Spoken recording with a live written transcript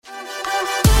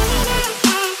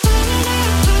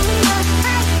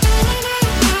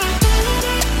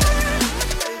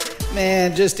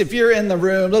man, just if you're in the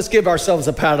room, let's give ourselves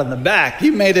a pat on the back.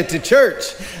 You made it to church.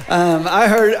 I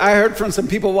heard from some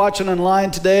people watching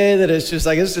online today that it's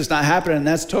just not happening.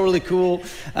 That's totally cool.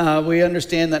 We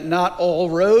understand that not all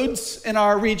roads in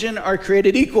our region are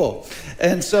created equal.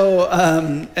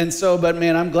 But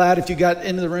man, I'm glad if you got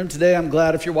into the room today. I'm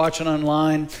glad if you're watching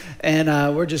online.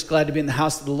 And we're just glad to be in the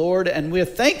house of the Lord. And we're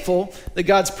thankful that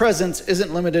God's presence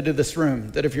isn't limited to this room.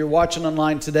 That if you're watching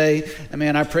online today, and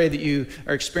man, I pray that you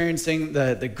are experiencing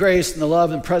the grace and the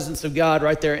love and presence of God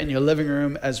right there in your living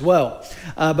room as well.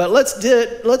 But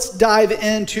let's dive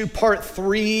into part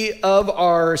 3 of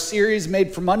our series,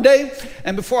 Made for Monday.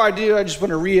 And before I do, I just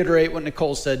want to reiterate what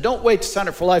Nicole said. Don't wait to sign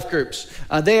up for life groups.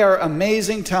 They are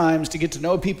amazing times to get to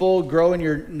know people, grow in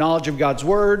your knowledge of God's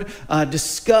word,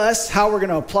 discuss how we're going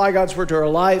to apply God's word to our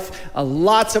life.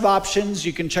 Lots of options.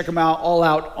 You can check them all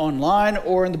out online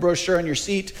or in the brochure on your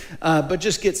seat. But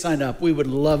just get signed up. We would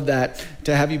love that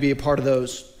to have you be a part of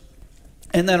those.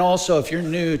 And then also, if you're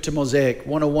new to Mosaic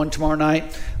 101 tomorrow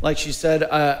night, like she said,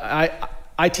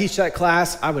 I teach that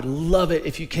class. I would love it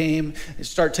if you came and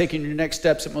start taking your next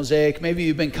steps at Mosaic. Maybe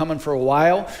you've been coming for a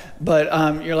while,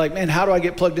 but you're like, man, how do I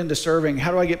get plugged into serving? How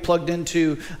do I get plugged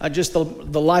into just the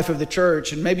life of the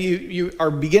church? And maybe you are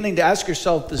beginning to ask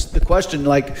yourself the question,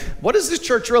 like, what does this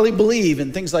church really believe?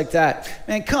 And things like that.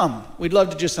 Man, come. We'd love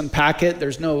to just unpack it.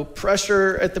 There's no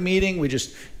pressure at the meeting. We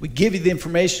give you the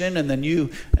information, and then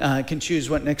you can choose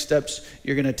what next steps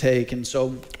you're going to take. And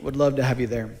so would love to have you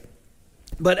there.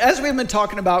 But as we've been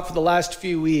talking about for the last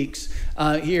few weeks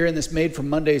here in this Made for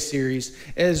Monday series,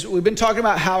 is we've been talking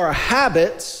about how our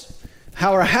habits,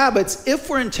 if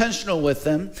we're intentional with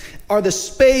them, are the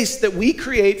space that we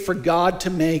create for God to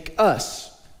make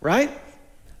us, right?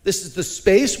 This is the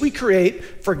space we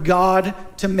create for God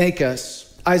to make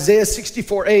us. Isaiah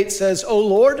 64:8 says, "O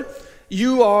Lord,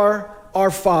 you are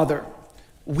our Father.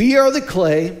 We are the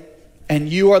clay and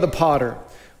you are the potter.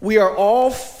 We are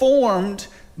all formed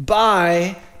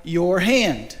by your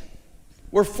hand."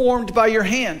 We're formed by your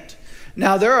hand.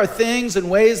 Now, there are things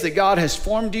and ways that God has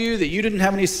formed you that you didn't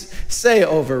have any say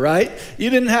over, right? You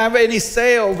didn't have any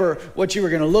say over what you were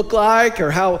going to look like, or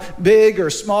how big or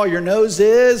small your nose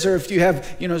is, or if you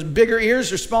have, bigger ears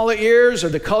or smaller ears, or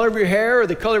the color of your hair or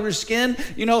the color of your skin.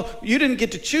 You didn't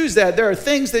get to choose that. There are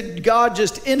things that God,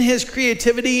 just in his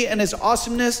creativity and his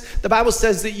awesomeness, the Bible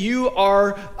says that you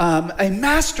are a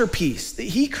masterpiece, that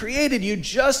he created you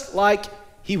just like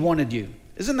he wanted you.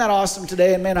 Isn't that awesome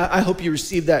today? And man, I hope you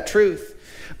receive that truth.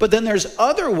 But then there's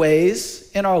other ways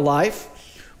in our life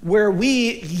where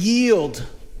we yield,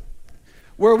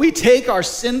 where we take our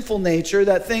sinful nature,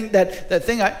 that thing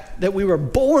that we were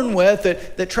born with,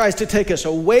 that tries to take us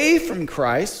away from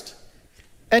Christ,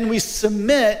 and we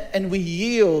submit and we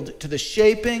yield to the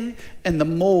shaping and the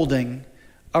molding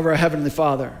of our Heavenly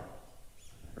Father,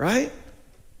 right?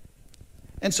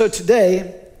 And so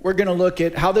today, we're going to look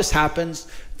at how this happens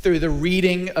through the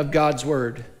reading of God's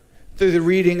word. Through the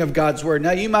reading of God's word. Now,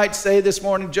 you might say this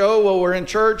morning, Joe, well, we're in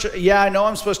church. Yeah, I know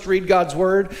I'm supposed to read God's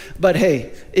word, but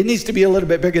hey, it needs to be a little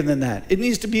bit bigger than that. It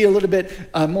needs to be a little bit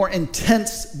more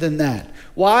intense than that.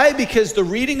 Why? Because the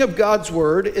reading of God's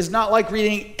word is not like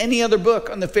reading any other book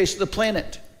on the face of the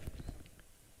planet.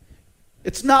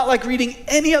 It's not like reading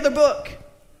any other book.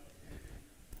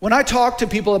 When I talk to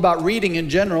people about reading in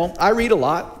general, I read a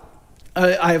lot.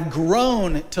 I have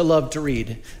grown to love to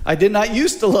read. I did not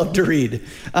used to love to read.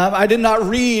 I did not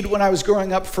read when I was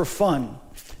growing up for fun.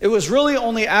 It was really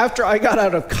only after I got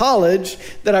out of college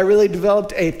that I really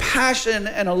developed a passion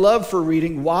and a love for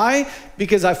reading. Why?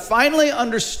 Because I finally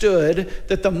understood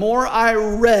that the more I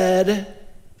read,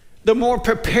 the more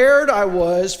prepared I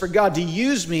was for God to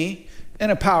use me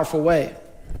in a powerful way.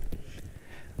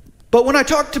 But when I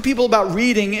talk to people about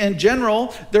reading in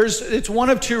general, it's one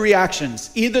of two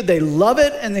reactions. Either they love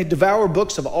it and they devour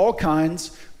books of all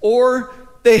kinds, or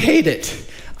they hate it.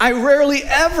 I rarely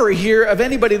ever hear of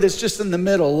anybody that's just in the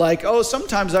middle, like, oh,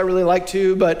 sometimes I really like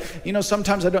to, but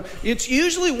sometimes I don't. It's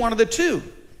usually one of the two.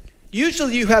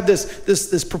 Usually you have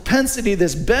this propensity,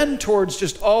 this bend towards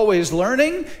just always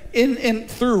learning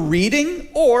through reading,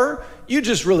 or you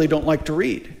just really don't like to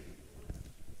read.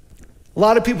 A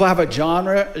lot of people have a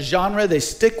genre they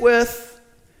stick with.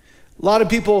 A lot of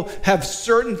people have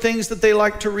certain things that they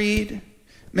like to read.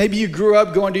 Maybe you grew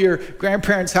up going to your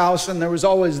grandparents' house and there was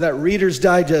always that Reader's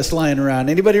Digest lying around.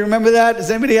 Anybody remember that?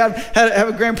 Does anybody have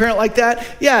a grandparent like that?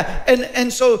 Yeah,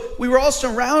 and so we were all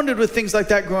surrounded with things like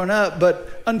that growing up,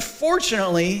 but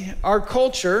unfortunately, our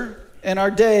culture and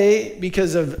our day,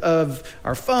 because of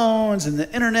our phones and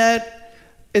the internet,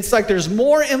 it's like there's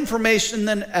more information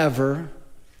than ever,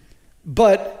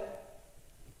 but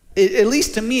at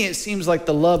least to me, it seems like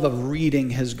the love of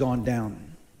reading has gone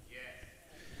down.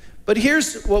 But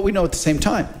here's what we know at the same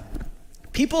time.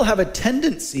 People have a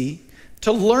tendency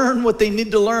to learn what they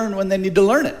need to learn when they need to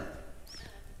learn it.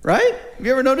 Right? Have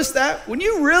you ever noticed that? When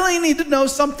you really need to know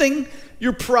something,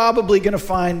 you're probably going to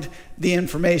find the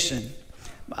information.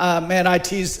 Man, I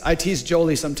tease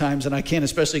Jolie sometimes, and I can't,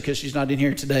 especially because she's not in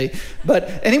here today. But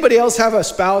anybody else have a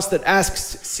spouse that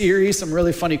asks Siri some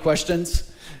really funny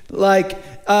questions?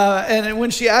 And when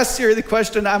she asks Siri the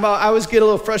question, I always get a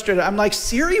little frustrated. I'm like,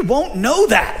 Siri won't know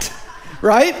that,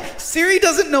 right? Siri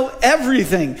doesn't know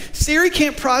everything. Siri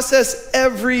can't process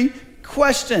every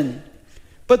question.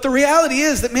 But the reality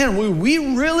is that, man, we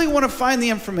really want to find the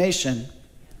information,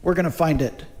 we're going to find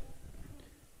it.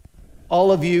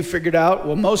 All of you figured out,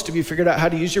 well, most of you figured out how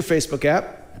to use your Facebook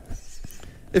app.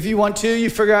 If you want to, you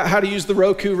figure out how to use the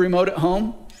Roku remote at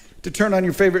home to turn on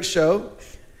your favorite show.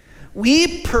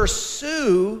 We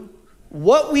pursue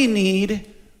what we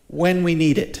need when we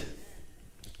need it.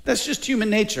 That's just human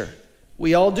nature.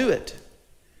 We all do it.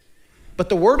 But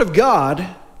the Word of God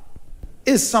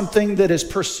is something that is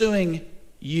pursuing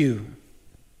you.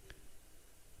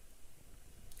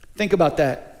 Think about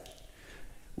that.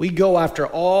 We go after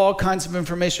all kinds of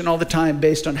information all the time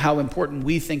based on how important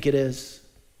we think it is.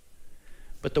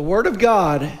 But the Word of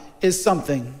God is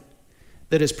something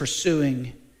that is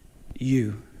pursuing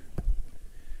you.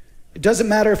 It doesn't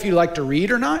matter if you like to read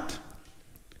or not.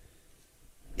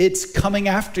 It's coming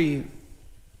after you.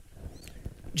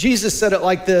 Jesus said it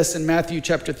like this in Matthew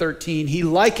chapter 13. He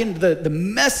likened the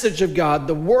message of God,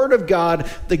 the Word of God,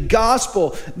 the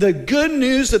gospel, the good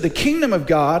news of the kingdom of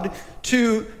God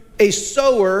to a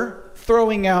sower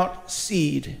throwing out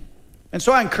seed. And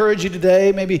so I encourage you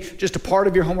today, maybe just a part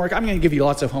of your homework. I'm going to give you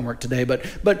lots of homework today,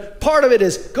 but part of it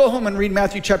is go home and read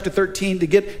Matthew chapter 13 to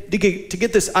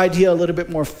get this idea a little bit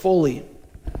more fully.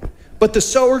 But the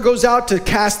sower goes out to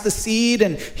cast the seed,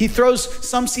 and he throws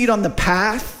some seed on the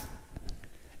path.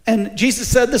 And Jesus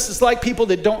said this is like people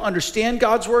that don't understand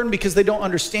God's word, and because they don't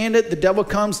understand it, the devil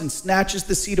comes and snatches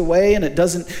the seed away, and it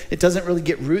doesn't really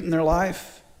get root in their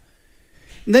life.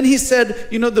 And then he said,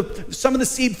 some of the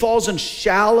seed falls in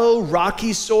shallow,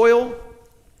 rocky soil,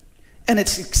 and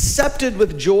it's accepted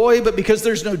with joy, but because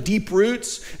there's no deep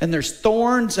roots and there's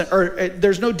thorns, or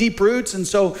there's no deep roots, and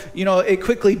so, it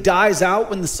quickly dies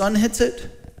out when the sun hits it.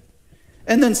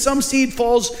 And then some seed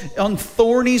falls on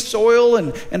thorny soil,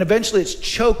 and eventually it's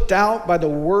choked out by the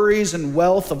worries and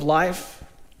wealth of life.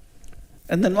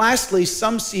 And then lastly,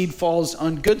 some seed falls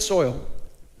on good soil,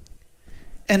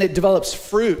 and it develops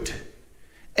fruit.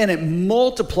 And it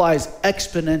multiplies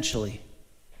exponentially,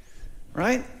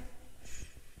 right?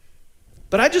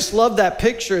 But I just love that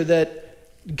picture that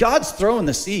God's throwing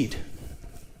the seed.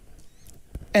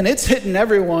 And it's hitting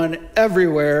everyone,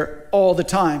 everywhere, all the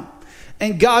time.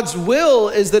 And God's will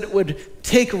is that it would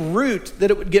take root, that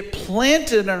it would get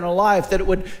planted in our life, that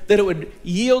it would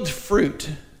yield fruit.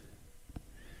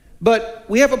 But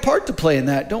we have a part to play in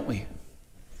that, don't we?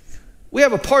 We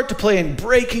have a part to play in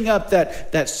breaking up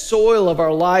that soil of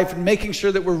our life and making sure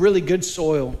that we're really good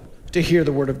soil to hear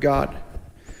the word of God.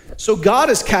 So God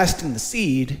is casting the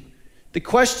seed. The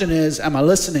question is, am I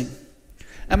listening?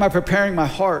 Am I preparing my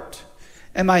heart?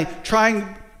 Am I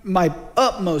trying my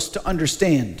utmost to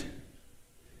understand?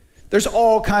 There's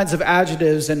all kinds of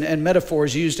adjectives and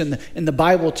metaphors used in the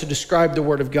Bible to describe the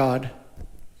word of God.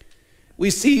 We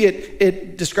see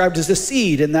it described as a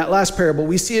seed in that last parable.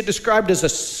 We see it described as a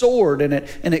sword, and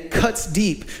it cuts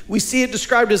deep. We see it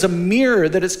described as a mirror,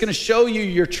 that it's going to show you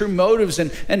your true motives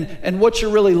and what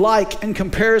you're really like in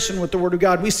comparison with the Word of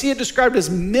God. We see it described as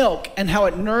milk and how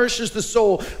it nourishes the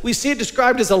soul. We see it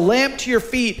described as a lamp to your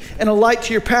feet and a light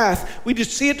to your path. We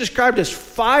just see it described as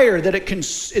fire, that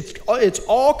it's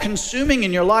all consuming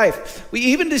in your life. We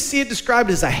even just see it described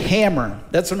as a hammer.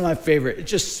 That's one of my favorite. It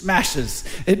just smashes.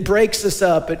 It breaks us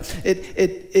up.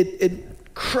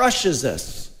 It crushes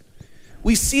us.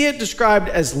 We see it described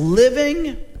as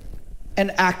living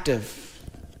and active.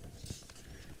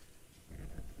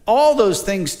 All those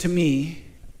things to me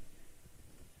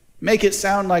make it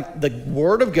sound like the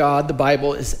Word of God, the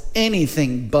Bible, is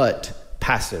anything but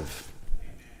passive.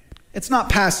 It's not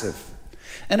passive.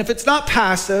 And if it's not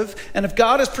passive, and if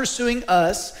God is pursuing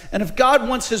us, and if God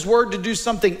wants His Word to do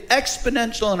something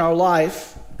exponential in our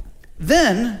life,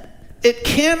 then it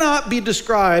cannot be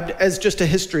described as just a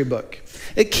history book.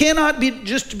 It cannot be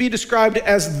described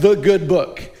as the good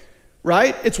book,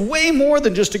 right? It's way more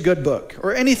than just a good book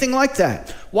or anything like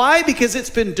that. Why? Because it's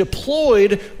been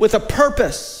deployed with a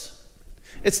purpose.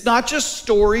 It's not just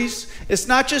stories. It's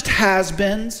not just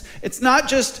has-beens. It's not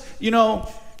just,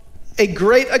 a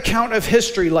great account of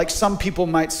history, like some people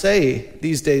might say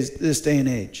these days, this day and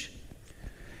age.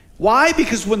 Why?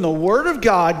 Because when the Word of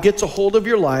God gets a hold of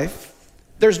your life,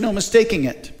 there's no mistaking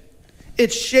it.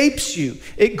 It shapes you.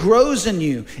 It grows in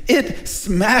you. It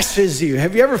smashes you.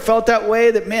 Have you ever felt that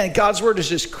way? That, man, God's Word is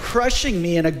just crushing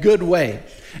me in a good way.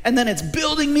 And then it's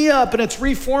building me up and it's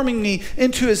reforming me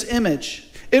into His image.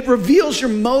 It reveals your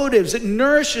motives. It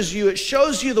nourishes you. It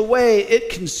shows you the way.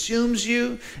 It consumes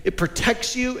you. It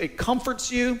protects you. It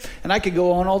comforts you. And I could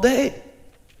go on all day.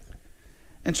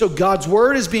 And so God's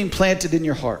Word is being planted in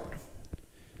your heart.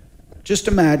 Just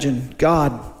imagine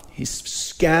God, He's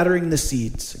scattering the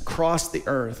seeds across the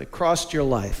earth, across your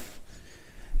life.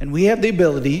 And we have the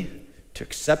ability to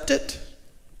accept it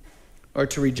or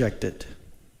to reject it.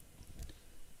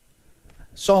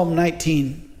 Psalm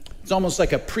 19. It's almost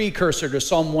like a precursor to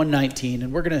Psalm 119,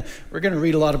 and we're gonna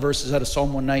read a lot of verses out of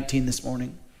Psalm 119 this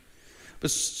morning. But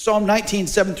Psalm 19,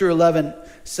 7 through 11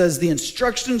 says, "The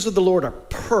instructions of the Lord are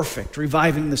perfect,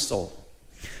 reviving the soul.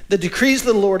 The decrees of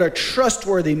the Lord are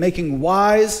trustworthy, making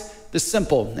wise the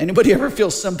simple." Anybody ever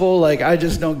feel simple, like I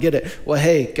just don't get it? Well,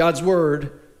 hey, God's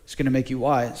Word is gonna make you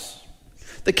wise.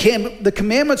 The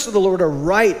commandments of the Lord are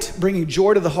right, bringing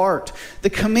joy to the heart. The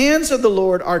commands of the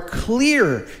Lord are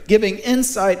clear, giving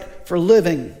insight for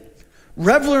living.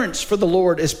 Reverence for the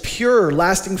Lord is pure,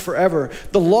 lasting forever.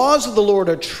 The laws of the Lord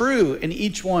are true, and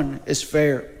each one is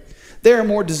fair. They are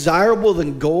more desirable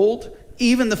than gold,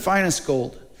 even the finest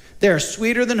gold. They are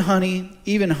sweeter than honey,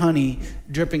 even honey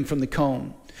dripping from the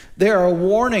comb. They are a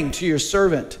warning to your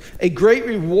servant, a great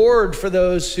reward for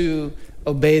those who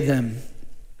obey them.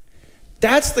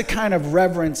 That's the kind of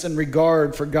reverence and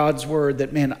regard for God's Word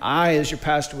that, man, I, as your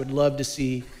pastor, would love to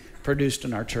see produced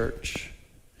in our church.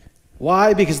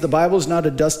 Why? Because the Bible is not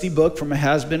a dusty book from a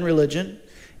has-been religion.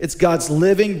 It's God's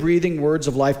living, breathing words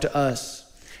of life to us.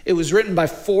 It was written by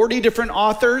 40 different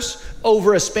authors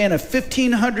over a span of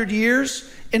 1,500 years,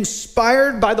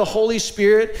 inspired by the Holy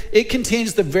Spirit. It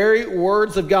contains the very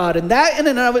words of God. And that in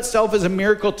and of itself is a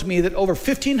miracle to me, that over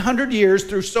 1,500 years,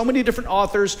 through so many different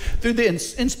authors, through the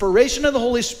inspiration of the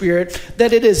Holy Spirit,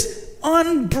 that it is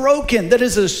unbroken, that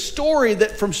is a story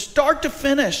that from start to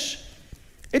finish,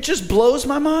 it just blows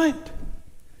my mind.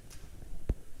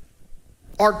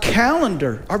 Our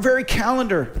calendar, our very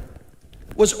calendar,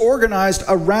 was organized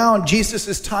around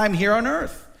Jesus' time here on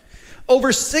earth.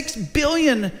 Over 6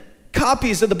 billion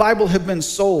copies of the Bible have been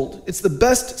sold. It's the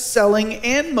best-selling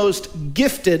and most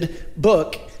gifted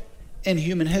book in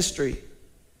human history.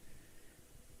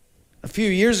 A few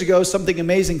years ago, something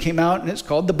amazing came out, and it's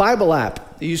called the Bible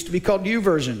app. It used to be called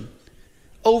YouVersion.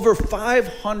 Over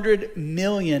 500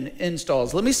 million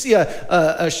installs. Let me see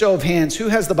a show of hands. Who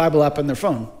has the Bible app on their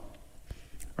phone?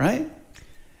 Right?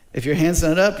 If your hand's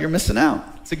not up, you're missing out.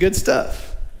 It's the good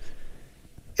stuff.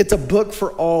 It's a book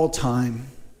for all time.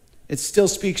 It still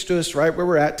speaks to us right where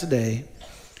we're at today.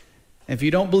 And if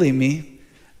you don't believe me,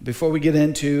 before we get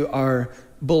into our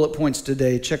bullet points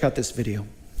today, check out this video.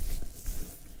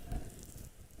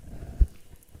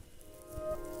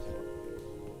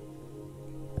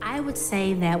 I would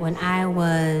say that when I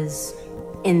was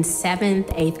in 7th,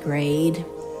 8th grade,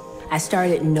 I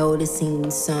started noticing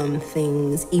some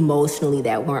things emotionally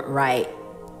that weren't right.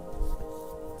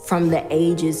 From the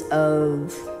ages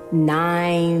of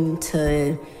 9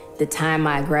 to the time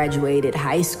I graduated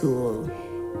high school,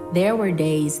 there were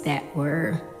days that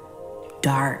were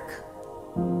dark.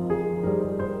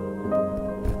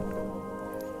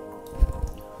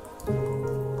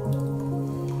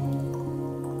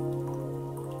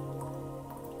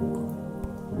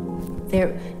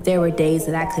 There were days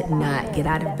that I could not get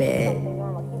out of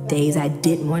bed, days I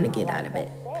didn't want to get out of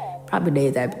bed. Probably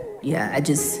days I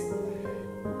just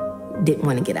didn't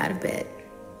want to get out of bed.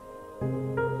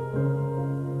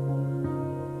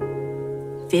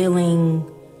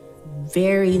 Feeling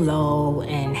very low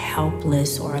and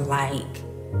helpless, or like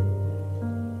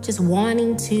just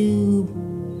wanting to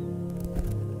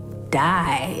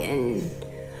die, and,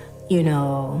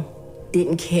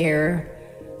 didn't care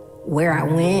where I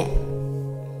went,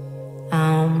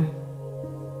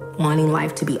 wanting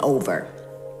life to be over,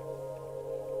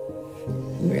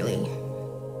 really.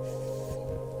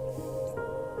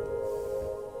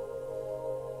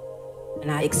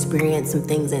 And I experienced some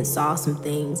things and saw some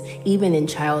things, even in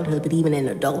childhood, but even in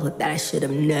adulthood, that I should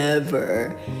have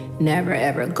never,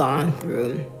 ever gone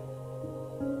through.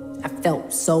 I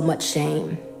felt so much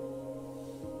shame.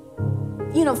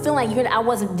 Feel like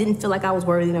didn't feel like I was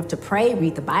worthy enough to pray,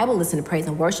 read the Bible, listen to praise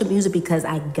and worship music, because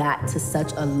I got to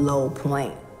such a low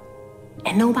point.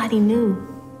 And nobody knew.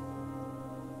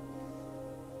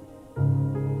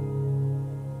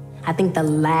 I think the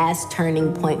last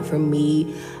turning point for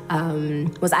me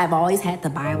was I've always had the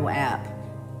Bible app.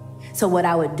 So what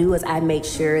I would do is I'd make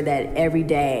sure that every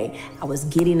day I was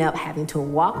getting up, having to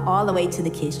walk all the way to the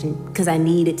kitchen because I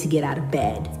needed to get out of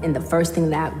bed. And the first thing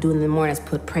that I would do in the morning is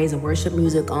put praise and worship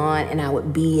music on, and I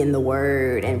would be in the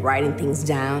Word and writing things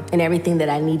down. And everything that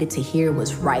I needed to hear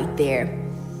was right there.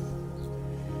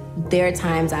 There are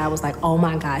times I was like, oh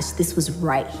my gosh, this was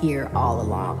right here all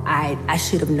along. I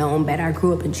should have known better. I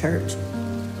grew up in church.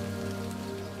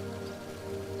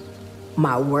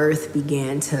 My worth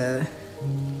began to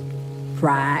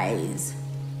rise.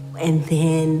 And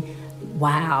then,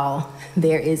 wow,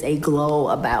 there is a glow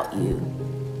about you.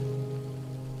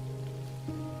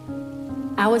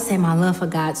 I would say my love for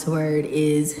God's word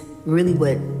is really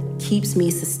what keeps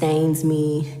me, sustains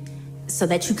me, so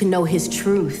that you can know his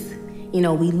truth. You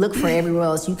know, we look for everywhere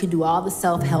else. You could do all the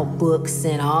self-help books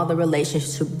and all the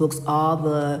relationship books, all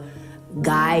the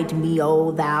guide me,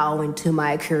 oh thou, into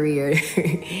my career.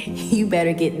 You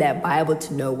better get that Bible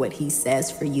to know what he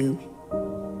says for you.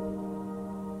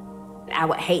 I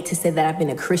would hate to say that I've been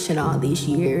a Christian all these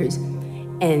years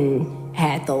and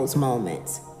had those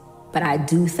moments. But I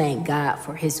do thank God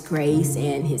for his grace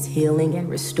and his healing and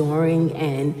restoring,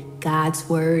 and God's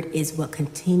word is what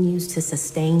continues to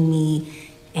sustain me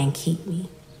and keep me.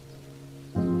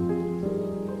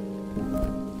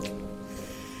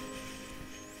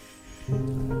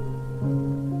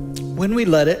 When we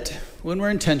let it, when we're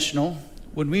intentional,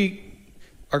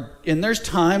 and there's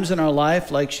times in our life,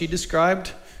 like she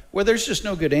described, where there's just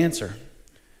no good answer,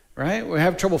 right? We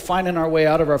have trouble finding our way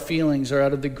out of our feelings or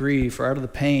out of the grief or out of the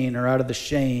pain or out of the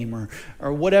shame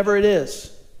or whatever it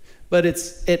is. But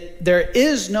there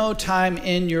is no time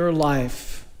in your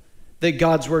life that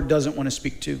God's word doesn't want to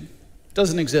speak to. It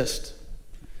doesn't exist.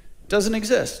 It doesn't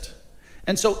exist.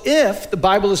 And so if the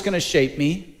Bible is going to shape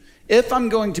me, if I'm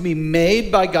going to be made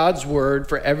by God's word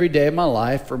for every day of my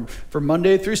life, for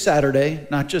Monday through Saturday,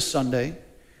 not just Sunday,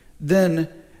 then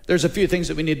there's a few things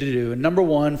that we need to do. And number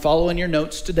one, follow in your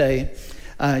notes today.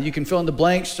 You can fill in the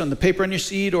blanks on the paper on your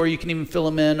seat, or you can even fill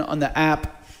them in on the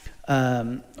app,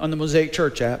 on the Mosaic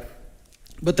Church app.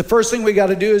 But the first thing we got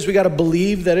to do is we got to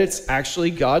believe that it's actually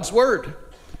God's word.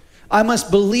 I must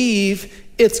believe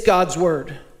it's God's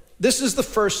word. This is the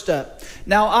first step.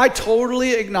 Now, I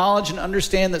totally acknowledge and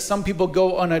understand that some people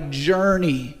go on a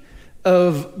journey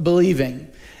of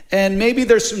believing. And maybe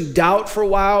there's some doubt for a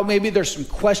while. Maybe there's some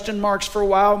question marks for a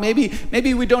while.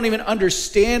 Maybe we don't even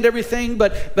understand everything,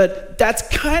 but that's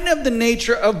kind of the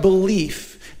nature of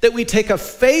belief, that we take a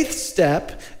faith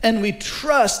step and we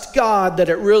trust God that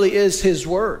it really is his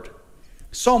word.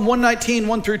 Psalm 119,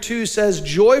 1-2 says,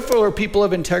 "Joyful are people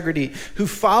of integrity who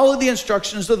follow the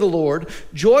instructions of the Lord.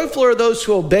 Joyful are those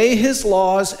who obey his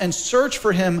laws and search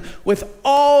for him with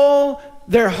all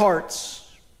their hearts."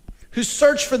 Who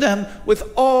search for them with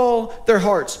all their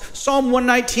hearts. Psalm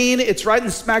 119, it's right in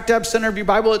the smack dab center of your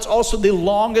Bible. It's also the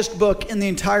longest book in the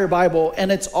entire Bible,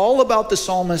 and it's all about the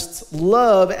psalmist's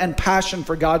love and passion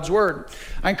for God's word.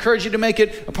 I encourage you to make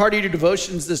it a part of your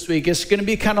devotions this week. It's going to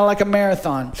be kind of like a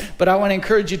marathon, but I want to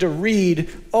encourage you to read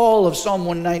all of Psalm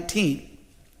 119.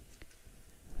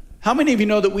 How many of you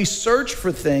know that we search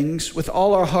for things with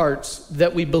all our hearts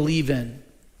that we believe in?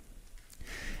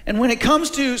 And when it comes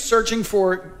to searching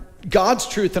for God's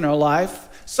truth in our life,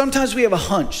 sometimes we have a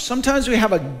hunch. Sometimes we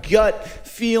have a gut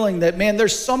feeling that, man,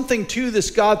 there's something to this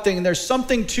God thing. There's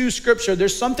something to Scripture.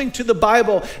 There's something to the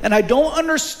Bible. And I don't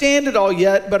understand it all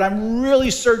yet, but I'm really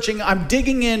searching. I'm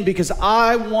digging in because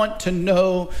I want to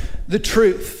know the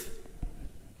truth.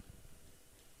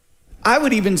 I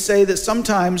would even say that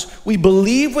sometimes we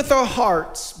believe with our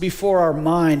hearts before our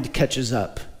mind catches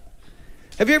up.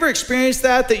 Have you ever experienced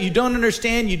that you don't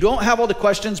understand, you don't have all the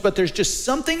questions, but there's just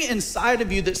something inside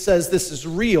of you that says this is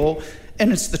real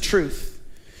and it's the truth?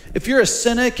 If you're a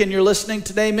cynic and you're listening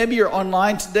today, maybe you're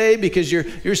online today because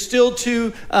you're still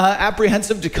too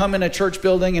apprehensive to come in a church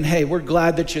building, and hey, we're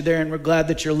glad that you're there and we're glad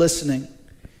that you're listening.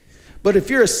 But if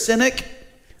you're a cynic,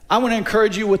 I want to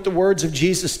encourage you with the words of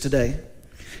Jesus today.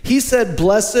 He said,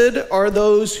 "Blessed are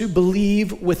those who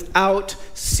believe without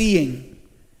seeing."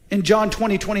 In John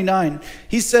 20:29,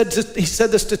 he said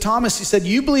this to Thomas. He said,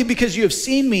 "You believe because you have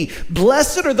seen me.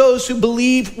 Blessed are those who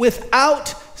believe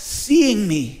without seeing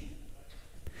me."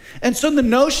 And so the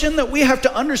notion that we have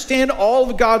to understand all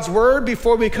of God's word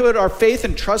before we put our faith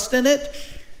and trust in it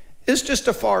is just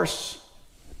a farce.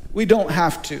 We don't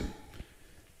have to.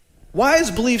 Why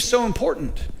is belief so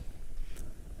important?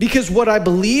 Because what I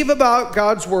believe about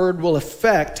God's word will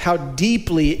affect how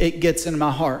deeply it gets in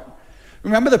my heart.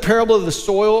 Remember the parable of the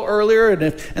soil earlier?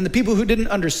 And the people who didn't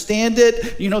understand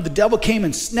it, the devil came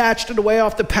and snatched it away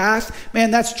off the path.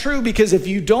 Man, that's true, because if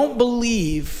you don't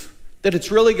believe that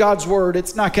it's really God's word,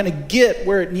 it's not going to get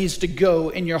where it needs to go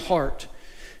in your heart.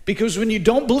 Because when you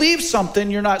don't believe something,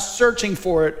 you're not searching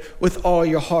for it with all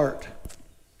your heart.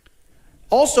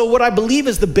 Also, what I believe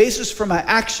is the basis for my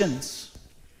actions.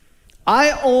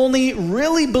 I only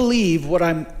really believe what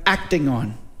I'm acting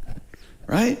on,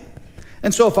 right?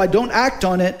 And so if I don't act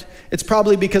on it, it's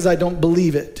probably because I don't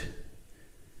believe it.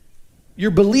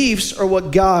 Your beliefs are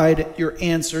what guide your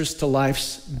answers to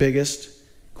life's biggest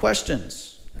questions.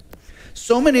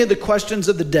 So many of the questions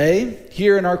of the day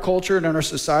here in our culture and in our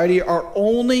society are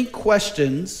only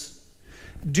questions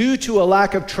due to a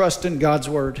lack of trust in God's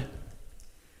word.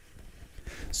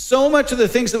 So much of the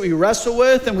things that we wrestle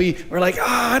with, and we're like,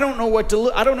 I don't know I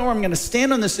don't know where I'm going to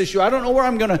stand on this issue. I don't know where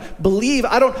I'm going to believe.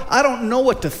 I don't know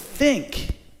what to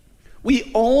think. We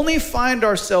only find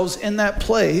ourselves in that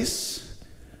place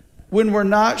when we're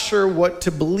not sure what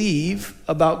to believe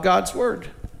about God's word.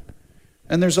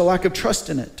 And there's a lack of trust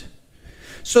in it.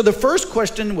 So the first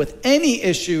question with any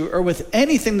issue or with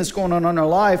anything that's going on in our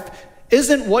life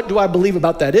isn't what do I believe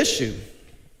about that issue?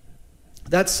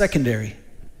 That's secondary.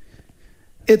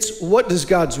 It's what does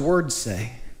God's word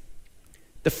say?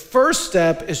 The first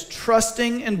step is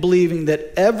trusting and believing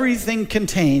that everything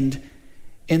contained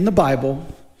in the Bible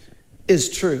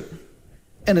is true,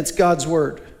 and it's God's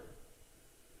word.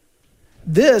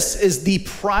 This is the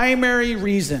primary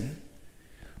reason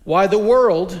why the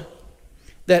world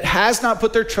that has not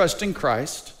put their trust in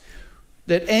Christ,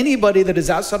 that anybody that is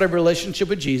outside of a relationship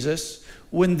with Jesus,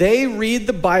 when they read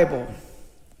the Bible,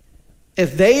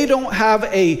 if they don't have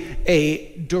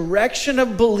a direction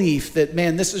of belief that,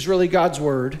 man, this is really God's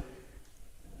word,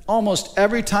 almost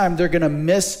every time they're going to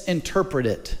misinterpret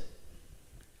it.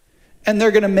 And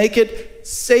they're going to make it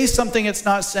say something it's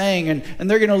not saying, and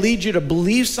they're going to lead you to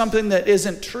believe something that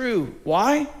isn't true.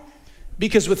 Why?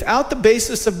 Because without the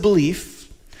basis of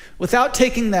belief, without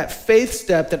taking that faith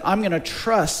step that I'm going to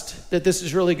trust that this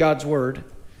is really God's word,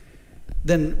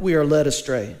 then we are led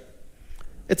astray.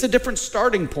 It's a different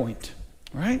starting point,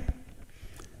 right?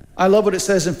 I love what it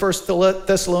says in 1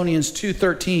 Thessalonians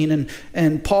 2:13,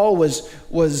 and Paul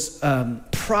was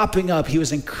propping up, he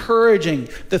was encouraging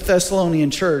the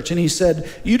Thessalonian church, and he said,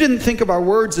 you didn't think of our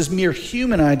words as mere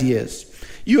human ideas.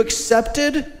 You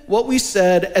accepted what we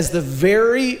said as the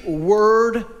very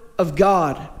word of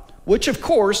God, which of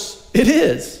course it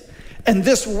is. And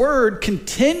this word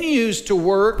continues to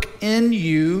work in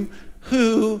you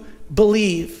who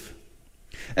believe.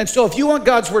 And so if you want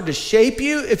God's word to shape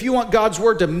you, if you want God's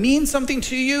word to mean something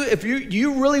to you, if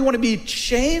you really want to be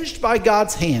changed by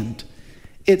God's hand,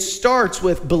 it starts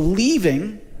with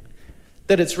believing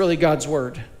that it's really God's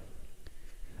word.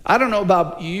 I don't know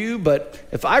about you, but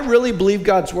if I really believe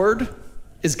God's word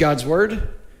is God's word,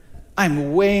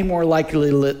 I'm way more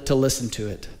likely to listen to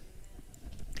it.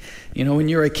 You know, when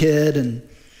you're a kid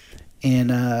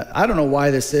and I don't know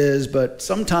why this is, but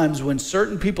sometimes when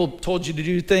certain people told you to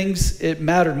do things, it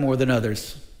mattered more than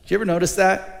others. Did you ever notice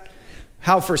that?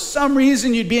 How for some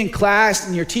reason you'd be in class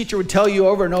and your teacher would tell you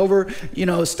over and over,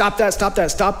 stop that, stop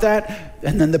that, stop that.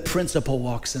 And then the principal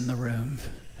walks in the room.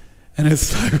 And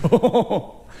it's like,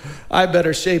 oh, I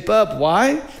better shape up.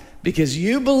 Why? Because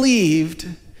you believed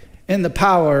in the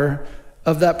power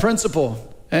of that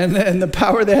principal and the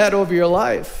power they had over your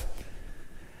life.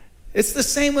 It's the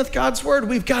same with God's word.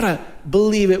 We've got to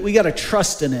believe it. We got to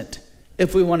trust in it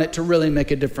if we want it to really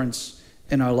make a difference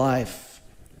in our life.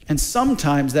 And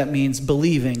sometimes that means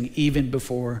believing even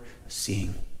before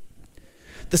seeing.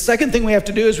 The second thing we have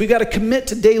to do is we got to commit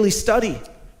to daily study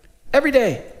every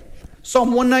day.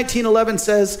 Psalm 119:11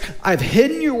 says, I've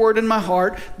hidden your word in my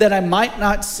heart that I might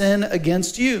not sin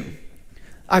against you.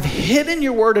 I've hidden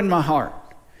your word in my heart.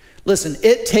 Listen,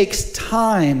 it takes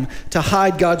time to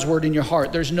hide God's word in your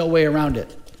heart. There's no way around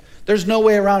it. There's no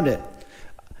way around it.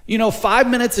 5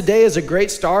 minutes a day is a great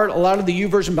start. A lot of the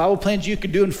YouVersion Bible plans you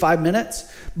could do in 5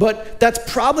 minutes, but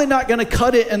that's probably not going to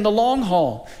cut it in the long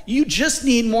haul. You just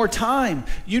need more time.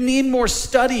 You need more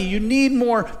study. You need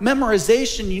more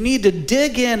memorization. You need to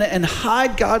dig in and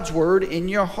hide God's word in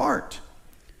your heart.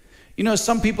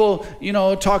 Some people,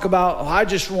 talk about, I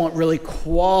just want really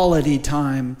quality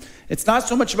time. It's not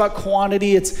so much about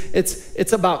quantity,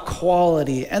 it's about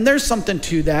quality. And there's something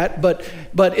to that, but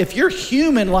if you're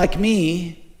human like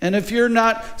me, and if you're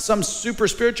not some super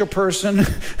spiritual person,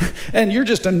 and you're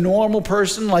just a normal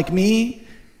person like me,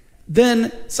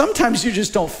 then sometimes you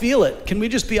just don't feel it. Can we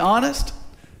just be honest?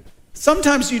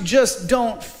 Sometimes you just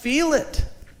don't feel it.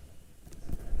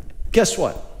 Guess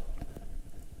what?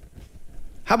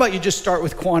 How about you just start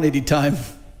with quantity time?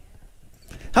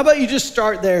 How about you just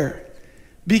start there?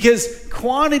 Because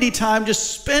quantity time,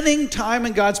 just spending time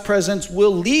in God's presence,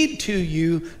 will lead to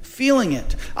you feeling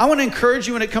it. I want to encourage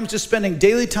you when it comes to spending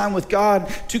daily time with God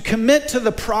to commit to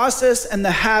the process and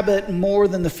the habit more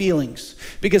than the feelings,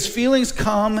 because feelings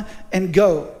come and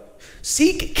go.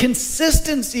 Seek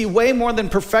consistency way more than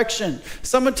perfection.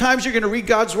 Sometimes you're going to read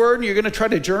God's word and you're going to try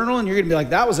to journal and you're going to be like,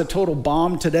 that was a total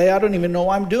bomb today. I don't even know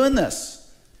why I'm doing this.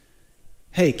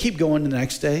 Hey, keep going the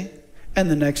next day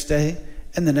and the next day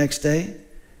and the next day.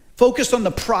 Focus on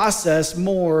the process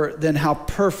more than how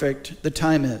perfect the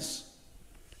time is.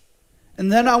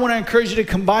 And then I want to encourage you to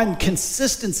combine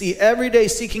consistency every day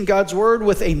seeking God's word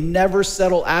with a never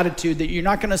settle attitude, that you're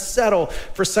not going to settle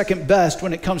for second best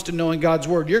when it comes to knowing God's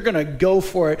word. You're going to go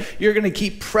for it. You're going to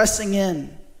keep pressing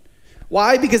in.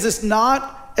 Why? Because it's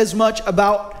not as much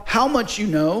about how much you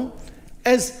know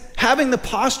as having the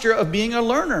posture of being a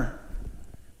learner.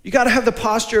 You got to have the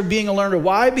posture of being a learner.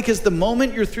 Why? Because the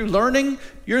moment you're through learning,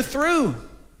 you're through.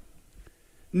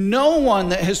 No one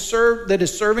that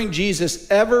is serving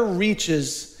Jesus ever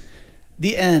reaches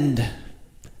the end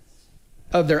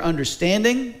of their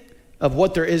understanding of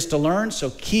what there is to learn. So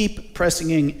keep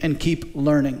pressing in and keep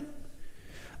learning.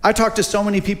 I talk to so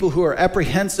many people who are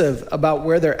apprehensive about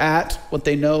where they're at, what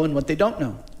they know and what they don't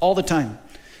know all the time.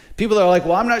 People that are like,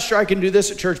 well, I'm not sure I can do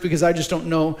this at church because I just don't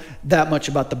know that much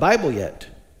about the Bible yet.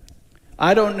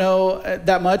 I don't know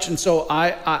that much, and so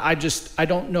I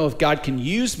don't know if God can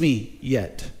use me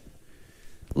yet.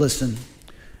 Listen,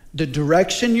 the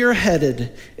direction you're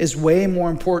headed is way more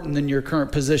important than your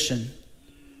current position.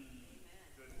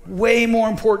 Way more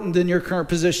important than your current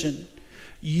position.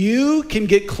 You can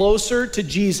get closer to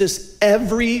Jesus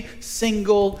every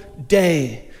single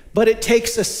day, but it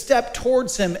takes a step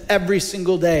towards him every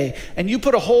single day. And you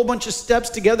put a whole bunch of steps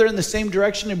together in the same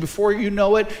direction, and before you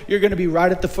know it, you're going to be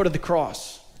right at the foot of the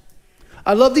cross.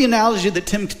 I love the analogy that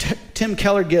Tim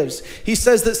Keller gives. He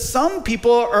says that some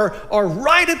people are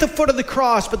right at the foot of the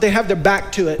cross, but they have their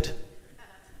back to it.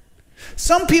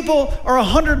 Some people are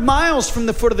 100 miles from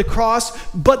the foot of the cross,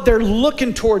 but they're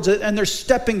looking towards it and they're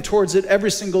stepping towards it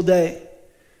every single day.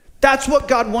 That's what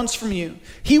God wants from you.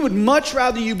 He would much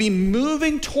rather you be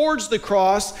moving towards the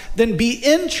cross than be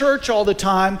in church all the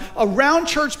time, around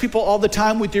church people all the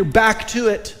time with your back to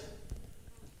it.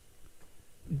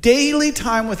 Daily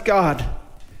time with God.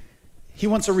 He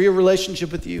wants a real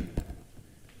relationship with you.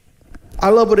 I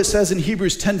love what it says in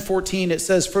Hebrews 10:14. It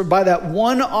says, for by that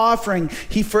one offering,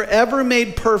 he forever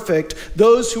made perfect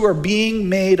those who are being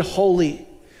made holy.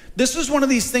 This is one of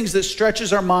these things that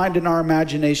stretches our mind and our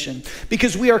imagination,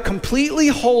 because we are completely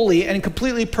holy and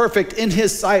completely perfect in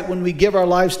his sight when we give our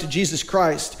lives to Jesus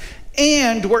Christ.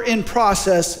 And we're in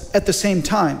process at the same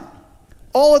time.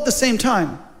 All at the same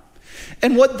time.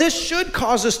 And what this should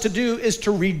cause us to do is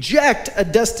to reject a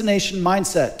destination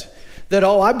mindset. That,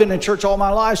 oh, I've been in church all my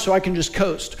life, so I can just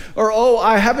coast. Or, oh,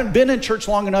 I haven't been in church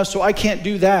long enough, so I can't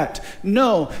do that.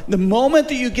 No, the moment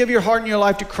that you give your heart and your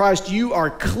life to Christ, you are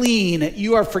clean,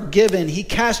 you are forgiven. He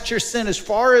cast your sin as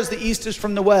far as the east is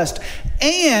from the west.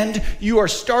 And you are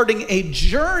starting a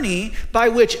journey by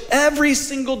which every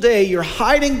single day you're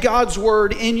hiding God's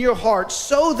word in your heart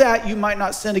so that you might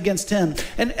not sin against him.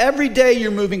 And every day you're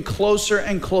moving closer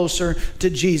and closer to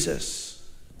Jesus.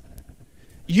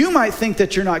 You might think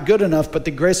that you're not good enough, but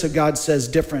the grace of God says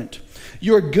different.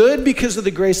 You're good because of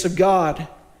the grace of God,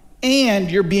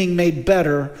 and you're being made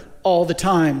better all the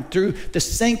time through the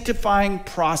sanctifying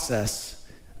process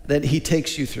that he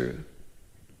takes you through.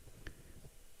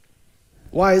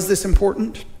 Why is this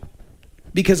important?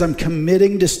 Because I'm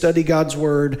committing to study God's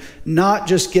word, not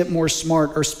just get more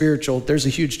smart or spiritual. There's a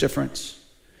huge difference.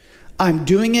 I'm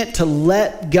doing it to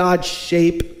let God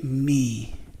shape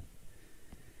me.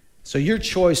 So your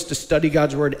choice to study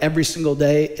God's word every single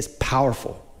day is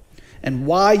powerful. And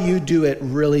why you do it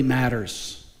really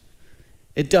matters.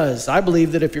 It does. I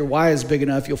believe that if your why is big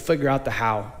enough, you'll figure out the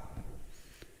how.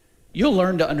 You'll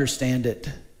learn to understand it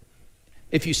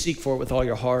if you seek for it with all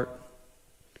your heart.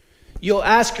 You'll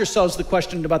ask yourselves the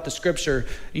question about the scripture,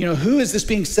 who is this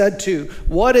being said to?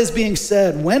 What is being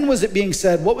said? When was it being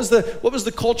said? What was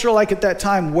the culture like at that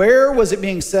time? Where was it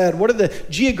being said? What do the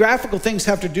geographical things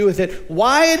have to do with it?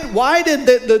 Why did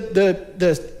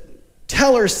the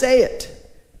teller say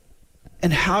it?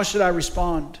 And how should I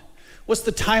respond? What's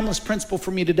the timeless principle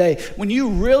for me today? When you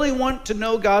really want to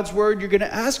know God's word, you're going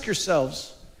to ask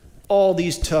yourselves all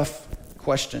these tough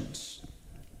questions.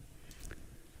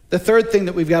 The third thing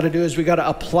that we've got to do is we've got to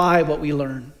apply what we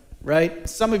learn, right?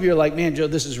 Some of you are like, man, Joe,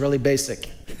 this is really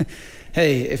basic.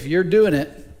 Hey, if you're doing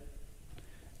it,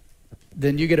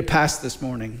 then you get a pass this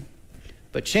morning.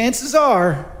 But chances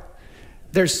are,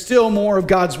 there's still more of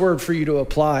God's word for you to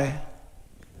apply.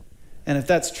 And if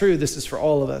that's true, this is for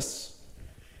all of us.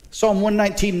 Psalm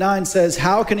 119:9 says,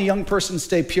 how can a young person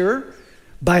stay pure?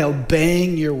 By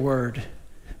obeying your word.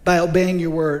 By obeying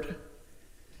your word.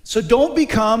 So don't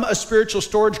become a spiritual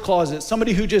storage closet,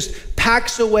 somebody who just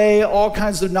packs away all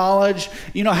kinds of knowledge.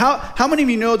 You know, how many of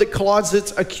you know that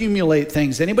closets accumulate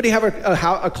things? Anybody have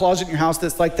a closet in your house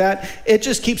that's like that? It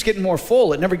just keeps getting more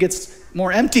full. It never gets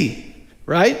more empty,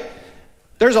 right?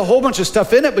 There's a whole bunch of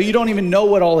stuff in it, but you don't even know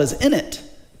what all is in it.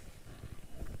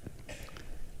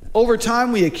 Over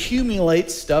time, we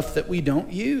accumulate stuff that we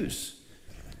don't use.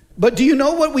 But do you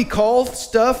know what we call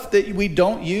stuff that we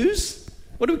don't use?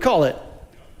 What do we call it?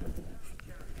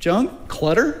 Junk,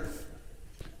 clutter,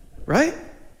 right?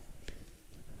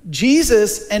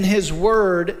 Jesus and his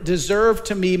word deserve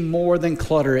to be more than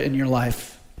clutter in your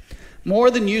life, more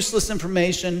than useless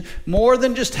information, more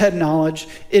than just head knowledge.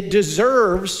 It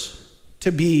deserves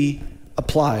to be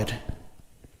applied.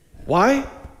 Why?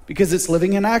 Because it's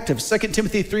living and active. 2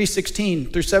 Timothy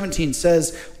 3:16 through 17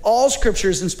 says, all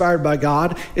scripture is inspired by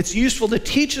God. It's useful to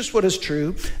teach us what is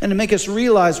true and to make us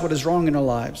realize what is wrong in our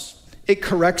lives. It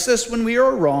corrects us when we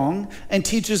are wrong and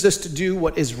teaches us to do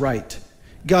what is right.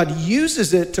 God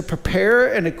uses it to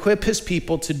prepare and equip his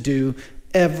people to do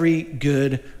every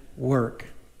good work.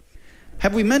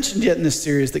 Have we mentioned yet in this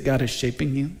series that God is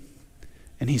shaping you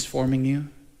and he's forming you?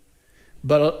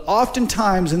 But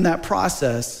oftentimes in that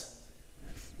process,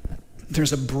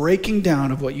 there's a breaking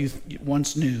down of what you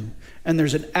once knew, and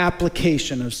there's an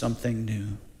application of something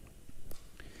new.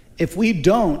 If we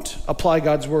don't apply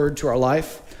God's word to our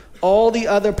life, all the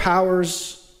other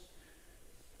powers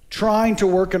trying to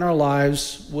work in our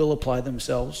lives will apply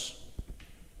themselves.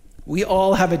 We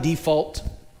all have a default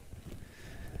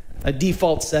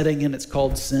setting, and it's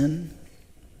called sin.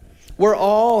 We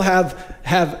all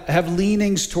have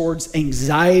leanings towards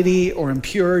anxiety or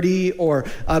impurity or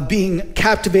being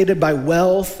captivated by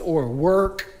wealth or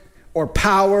work or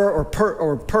power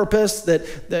or purpose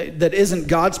that isn't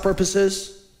God's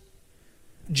purposes.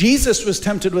 Jesus was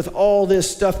tempted with all this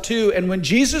stuff too. And when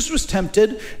Jesus was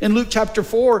tempted in Luke chapter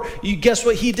 4, you guess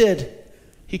what he did?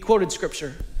 He quoted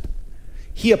scripture.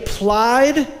 He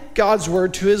applied God's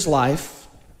word to his life,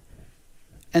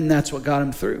 and that's what got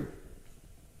him through.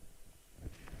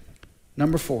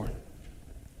 Number 4,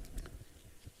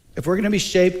 if we're going to be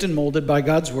shaped and molded by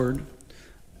God's word,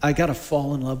 I got to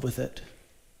fall in love with it.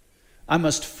 I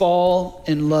must fall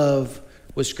in love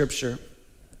with scripture.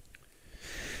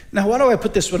 Now, why do I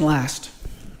put this one last?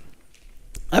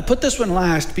 I put this one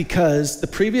last because the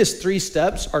previous 3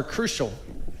 steps are crucial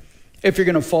if you're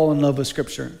going to fall in love with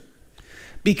scripture.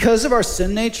 Because of our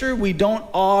sin nature, we don't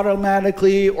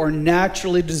automatically or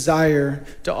naturally desire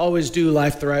to always do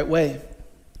life the right way.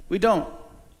 We don't.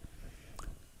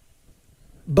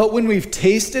 But when we've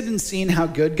tasted and seen how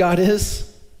good God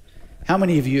is, how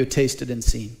many of you have tasted and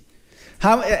seen?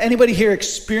 Anybody here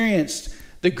experienced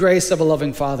the grace of a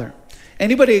loving Father?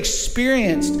 Anybody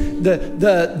experienced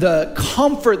the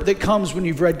comfort that comes when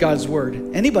you've read God's word?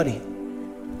 Anybody?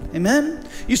 Amen?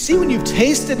 You see, when you've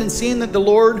tasted and seen that the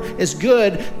Lord is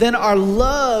good, then our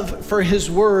love for his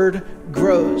word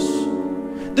grows.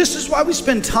 This is why we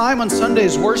spend time on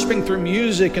Sundays worshiping through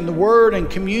music and the word and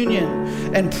communion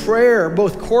and prayer,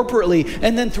 both corporately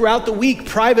and then throughout the week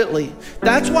privately.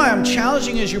 That's why I'm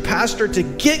challenging you as your pastor to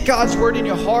get God's word in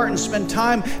your heart and spend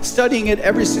time studying it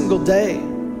every single day.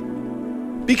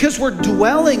 Because we're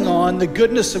dwelling on the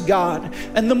goodness of God.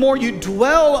 And the more you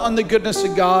dwell on the goodness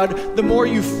of God, the more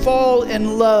you fall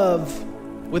in love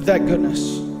with that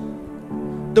goodness.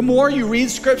 The more you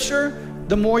read scripture,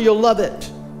 the more you'll love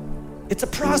it. It's a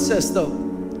process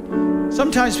though.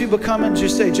 Sometimes people come and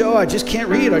just say, Joe, I just can't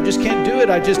read. I just can't do it.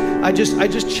 I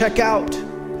just check out.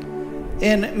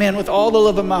 And man, with all the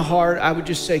love of my heart, I would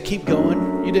just say, keep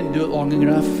going. You didn't do it long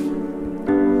enough.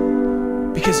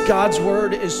 Because God's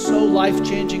word is so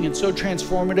life-changing and so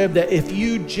transformative that if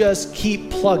you just keep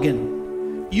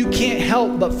plugging, you can't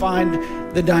help but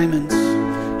find the diamonds.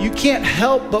 You can't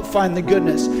help but find the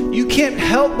goodness. You can't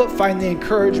help but find the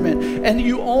encouragement. And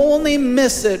you only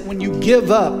miss it when you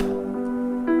give up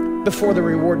before the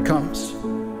reward comes.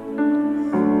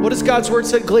 What does God's word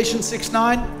say? Galatians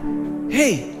 6:9.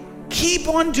 Hey, keep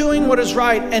on doing what is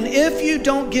right. And if you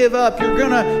don't give up, you're going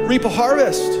to reap a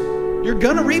harvest. You're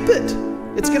going to reap it.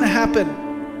 It's going to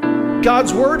happen.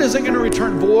 God's word isn't going to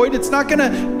return void. It's not going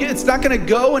to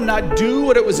go and not do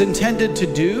what it was intended to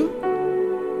do.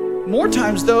 More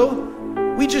times, though,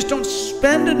 we just don't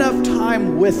spend enough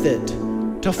time with it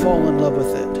to fall in love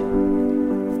with it.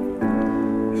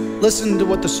 Listen to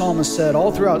what the psalmist said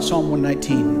all throughout Psalm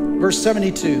 119. Verse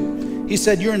 72, he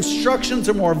said, your instructions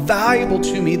are more valuable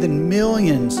to me than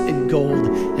millions in gold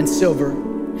and silver.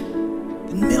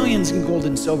 Millions in gold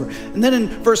and silver. And then in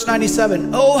verse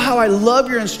 97, oh, how I love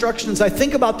your instructions. I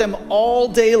think about them all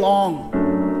day long.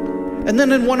 And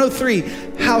then in 103,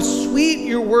 how sweet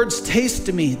your words taste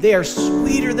to me. They are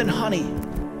sweeter than honey.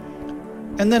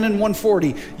 And then in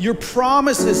 140, your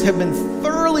promises have been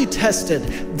thoroughly tested.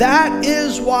 That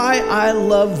is why I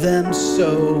love them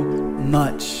so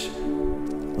much.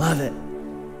 Love it.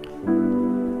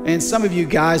 And some of you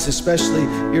guys especially,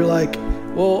 you're like,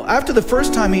 well, after the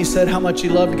first time he said how much he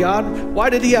loved God, why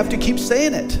did he have to keep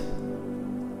saying it?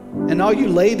 And all you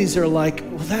ladies are like,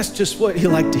 well, that's just what he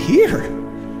liked to hear,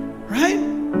 right?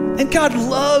 And God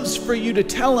loves for you to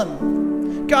tell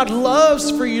him. God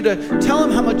loves for you to tell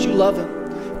him how much you love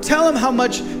him. Tell him how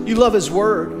much you love his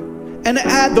word. And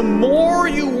the more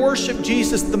you worship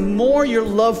Jesus, the more your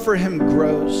love for him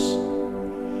grows.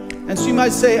 And so you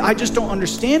might say, I just don't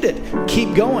understand it.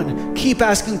 Keep going. Keep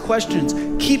asking questions.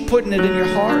 Keep putting it in your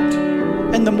heart.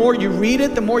 And the more you read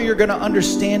it, the more you're going to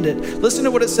understand it. Listen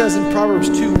to what it says in Proverbs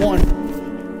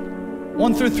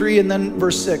 2:1 through 3, and then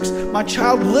verse 6. My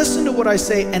child, listen to what I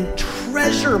say and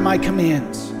treasure my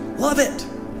commands. Love it.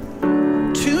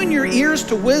 Tune your ears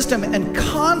to wisdom and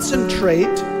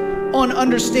concentrate on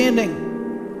understanding.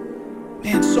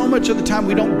 Man, so much of the time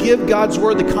we don't give God's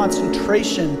word the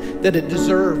concentration that it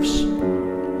deserves.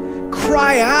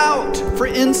 Cry out for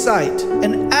insight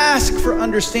and ask for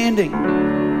understanding.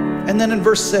 And then in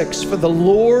verse 6, for the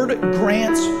Lord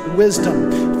grants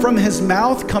wisdom. From his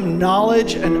mouth come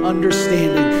knowledge and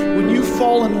understanding. When you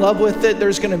fall in love with it,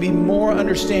 there's going to be more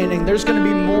understanding. There's going to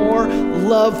be more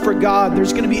love for God.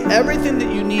 There's going to be everything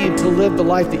that you need to live the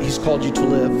life that he's called you to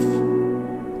live.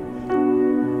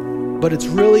 But it's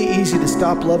really easy to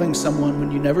stop loving someone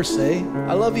when you never say,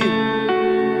 I love you.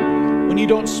 When you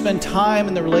don't spend time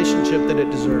in the relationship that it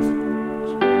deserves.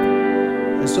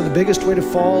 And so the biggest way to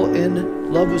fall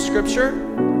in love with Scripture,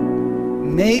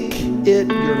 make it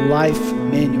your life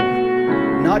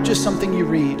manual, not just something you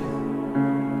read.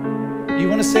 Do you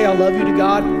want to say I love you to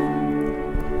God?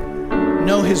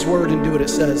 Know his word and do what it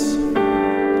says.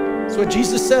 That's what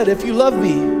Jesus said. If you love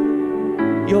me,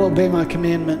 you'll obey my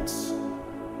commandments.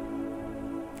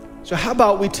 So how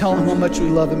about we tell him how much we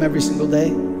love him every single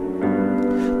day?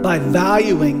 By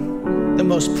valuing the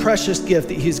most precious gift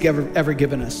that he's ever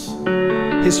given us,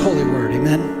 his holy word.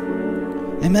 Amen?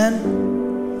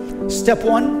 Amen? Step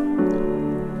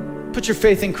 1, put your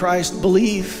faith in Christ.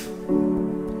 Believe.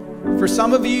 For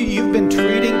some of you, you've been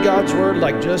treating God's word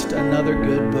like just another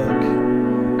good book.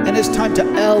 And it's time to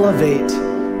elevate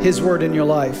his word in your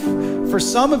life. For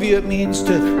some of you, it means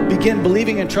to begin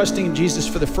believing and trusting in Jesus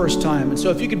for the first time. And so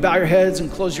if you could bow your heads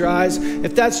and close your eyes,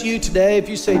 if that's you today, if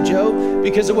you say, Joe,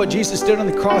 because of what Jesus did on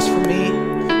the cross for me,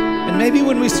 and maybe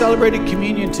when we celebrated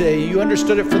communion today, you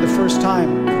understood it for the first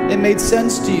time. It made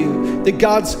sense to you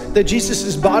that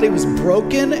Jesus' body was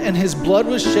broken and his blood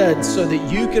was shed so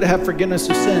that you could have forgiveness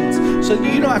of sins. So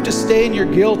that you don't have to stay in your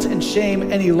guilt and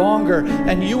shame any longer.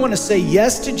 And you want to say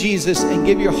yes to Jesus and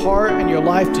give your heart and your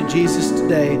life to Jesus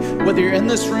today. Whether you're in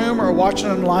this room or watching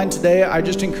online today, I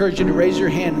just encourage you to raise your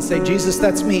hand and say, Jesus,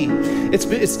 that's me.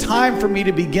 It's time for me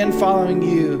to begin following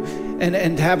you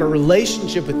and to have a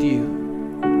relationship with you.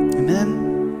 Amen?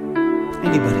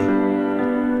 Anybody?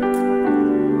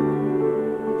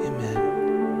 Amen.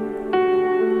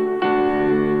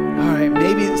 All right,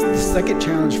 maybe the second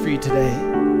challenge for you today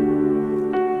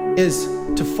is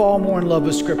to fall more in love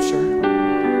with Scripture.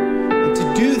 And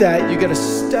to do that, you got to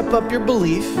step up your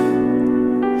belief.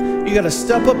 You got to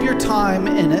step up your time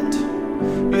in it.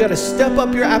 You got to step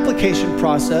up your application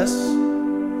process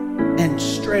and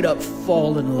straight up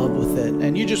fall in love with it.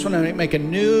 And you just want to make a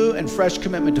new and fresh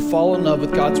commitment to fall in love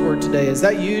with God's word today. Is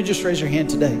that you? Just raise your hand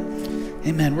today.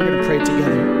 Amen. We're going to pray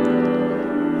together.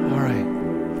 All right.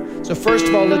 So first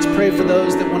of all, let's pray for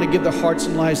those that want to give their hearts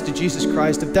and lives to Jesus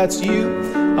Christ. If that's you,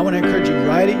 I want to encourage you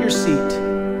right at your seat,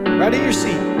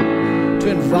 to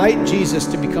invite Jesus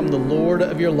to become the Lord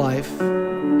of your life.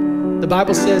 The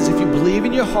Bible says if you believe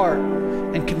in your heart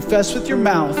and confess with your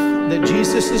mouth that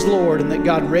Jesus is Lord and that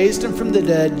God raised him from the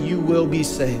dead, you will be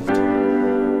saved.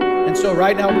 And so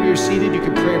right now where you're seated, you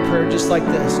can pray a prayer just like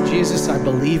this. Jesus, I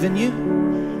believe in you.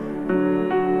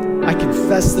 I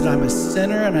confess that I'm a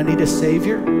sinner and I need a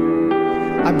Savior.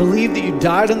 I believe that you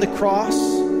died on the cross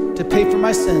to pay for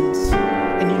my sins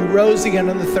and you rose again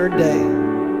on the third day.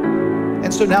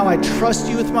 And so now I trust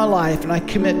you with my life and I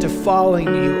commit to following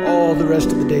you all the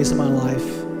rest of the days of my life.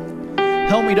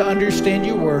 Help me to understand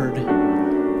your word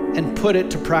and put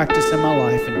it to practice in my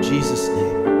life in Jesus'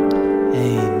 name.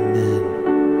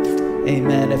 Amen.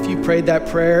 Amen. If you prayed that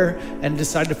prayer and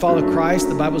decided to follow Christ,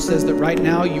 the Bible says that right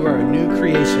now you are a new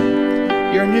creation.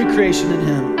 You're a new creation in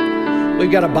Him.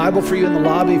 We've got a Bible for you in the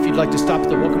lobby if you'd like to stop at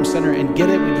the Welcome Center and get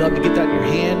it. We'd love to get that in your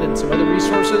hand and some other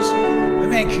resources. But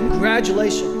man,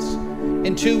 congratulations.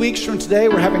 In 2 weeks from today,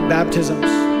 we're having baptisms.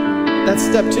 That's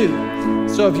step 2.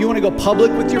 So if you want to go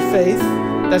public with your faith,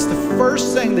 that's the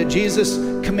first thing that Jesus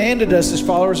commanded us as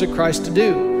followers of Christ to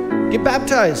do. Get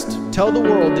baptized. Tell the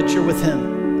world that you're with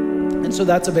Him. And so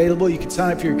that's available. You can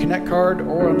sign up for your Connect card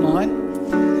or online.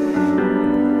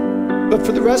 But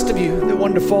for the rest of you that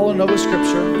wanted to follow Nova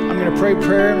Scripture, I'm going to pray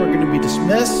prayer and we're going to be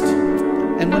dismissed.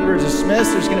 And when we're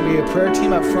dismissed, there's going to be a prayer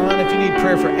team up front. If you need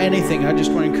prayer for anything, I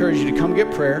just want to encourage you to come get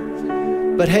prayer.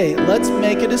 But hey, let's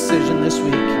make a decision this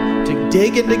week to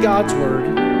dig into God's Word,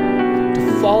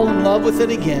 to fall in love with it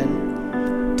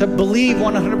again, to believe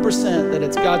 100% that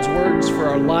it's God's words for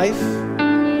our life.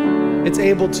 It's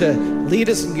able to lead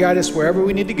us and guide us wherever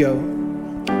we need to go.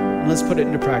 And let's put it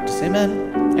into practice.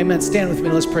 Amen. Amen. Stand with me.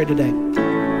 Let's pray today.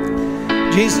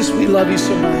 Jesus, we love you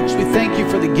so much. We thank you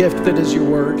for the gift that is your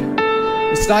word.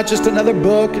 It's not just another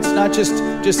book. It's not just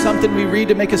something we read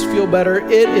to make us feel better.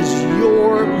 It is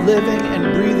your living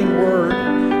and breathing word.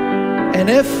 And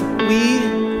if we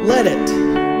let it,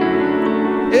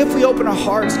 if we open our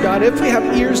hearts, God, if we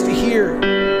have ears to hear,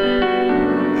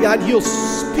 God, you'll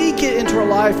speak it into our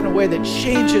life in a way that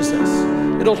changes us.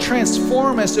 It'll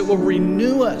transform us. It will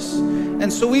renew us.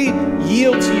 And so we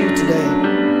yield to you today.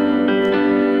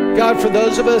 God, for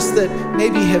those of us that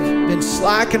maybe have been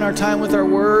slack in our time with our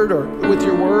word or with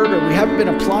your word, or we haven't been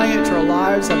applying it to our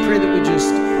lives, I pray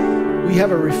that we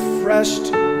have a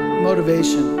refreshed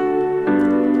motivation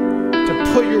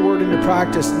to put your word into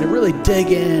practice and to really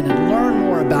dig in and learn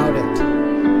more about it.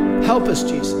 Help us,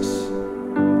 Jesus.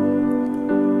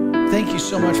 Thank you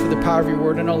so much for the power of your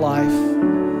word in our life.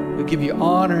 We give you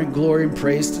honor and glory and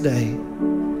praise today.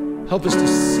 Help us to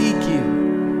seek you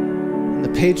in the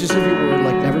pages of your word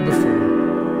like never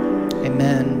before.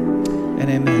 Amen and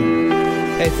amen.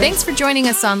 Hey, thanks for joining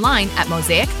us online at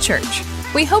Mosaic Church.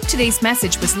 We hope today's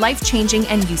message was life-changing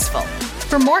and useful.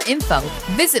 For more info,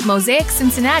 visit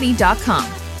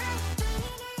mosaiccincinnati.com.